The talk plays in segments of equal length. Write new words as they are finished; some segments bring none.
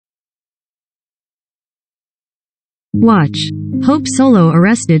Watch. Hope Solo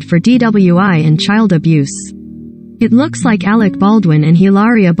arrested for DWI and child abuse. It looks like Alec Baldwin and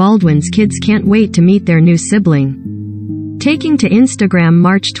Hilaria Baldwin's kids can't wait to meet their new sibling. Taking to Instagram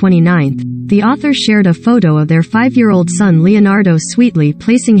March 29th, the author shared a photo of their 5-year-old son Leonardo sweetly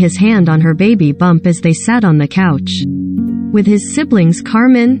placing his hand on her baby bump as they sat on the couch with his siblings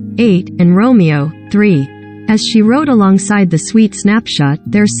Carmen, 8, and Romeo, 3. As she wrote alongside the sweet snapshot,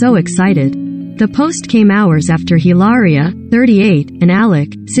 "They're so excited." The post came hours after Hilaria, 38, and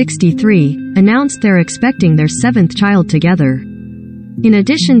Alec, 63, announced they're expecting their 7th child together. In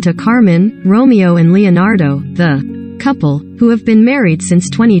addition to Carmen, Romeo and Leonardo, the couple, who have been married since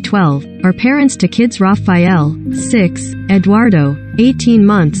 2012, are parents to kids Rafael, 6, Eduardo, 18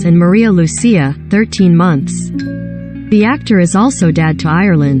 months and Maria Lucia, 13 months. The actor is also dad to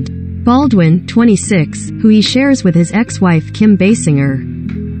Ireland Baldwin, 26, who he shares with his ex-wife Kim Basinger.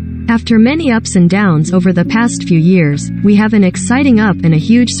 After many ups and downs over the past few years, we have an exciting up and a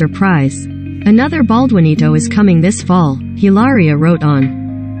huge surprise. Another Baldwinito is coming this fall, Hilaria wrote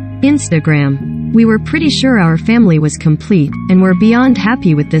on Instagram. "We were pretty sure our family was complete, and we're beyond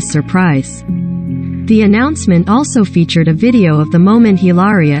happy with this surprise." The announcement also featured a video of the moment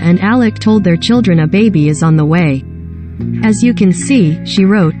Hilaria and Alec told their children a baby is on the way. "As you can see," she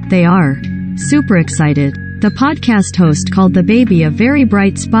wrote, "they are super excited." The podcast host called the baby a very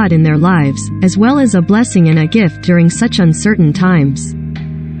bright spot in their lives, as well as a blessing and a gift during such uncertain times.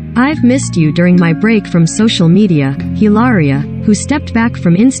 "I've missed you during my break from social media," Hilaria, who stepped back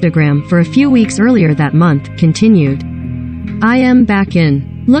from Instagram for a few weeks earlier that month, continued. "I am back in.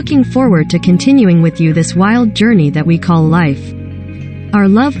 Looking forward to continuing with you this wild journey that we call life. Our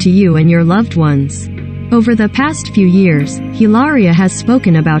love to you and your loved ones." Over the past few years, Hilaria has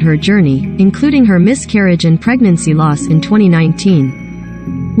spoken about her journey, including her miscarriage and pregnancy loss in 2019.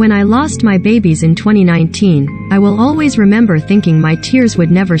 "When I lost my babies in 2019, I will always remember thinking my tears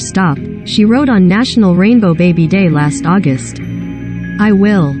would never stop," she wrote on National Rainbow Baby Day last August. "I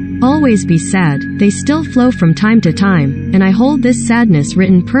will always be sad, they still flow from time to time, and I hold this sadness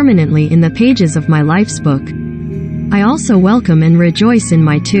written permanently in the pages of my life's book. I also welcome and rejoice in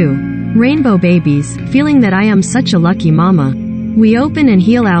my 2 rainbow babies, feeling that I am such a lucky mama. We open and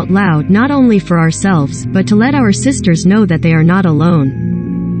heal out loud not only for ourselves, but to let our sisters know that they are not alone.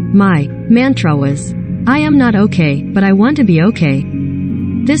 My mantra was, I am not okay, but I want to be okay.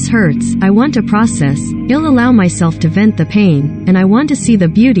 This hurts, I want to process, I'll allow myself to vent the pain, and I want to see the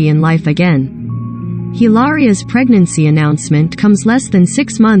beauty in life again." Hilaria's pregnancy announcement comes less than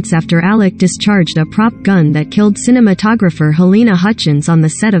 6 months after Alec discharged a prop gun that killed cinematographer Helena Hutchins on the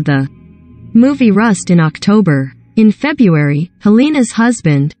set of the movie Rust in October. In February, Helena's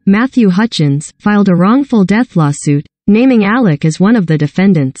husband, Matthew Hutchins, filed a wrongful death lawsuit, naming Alec as one of the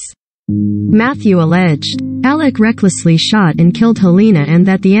defendants. Matthew alleged Alec recklessly shot and killed Helena and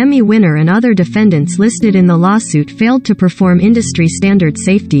that the Emmy winner and other defendants listed in the lawsuit failed to perform industry-standard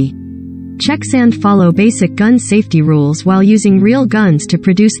safety checks and follow basic gun safety rules while using real guns to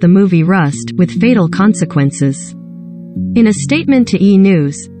produce the movie Rust, with fatal consequences. In a statement to E!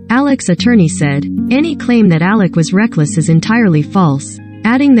 News, Alec's attorney said, "Any claim that Alec was reckless is entirely false,"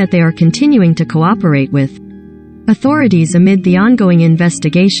 adding that they are continuing to cooperate with authorities amid the ongoing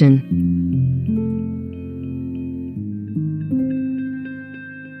investigation.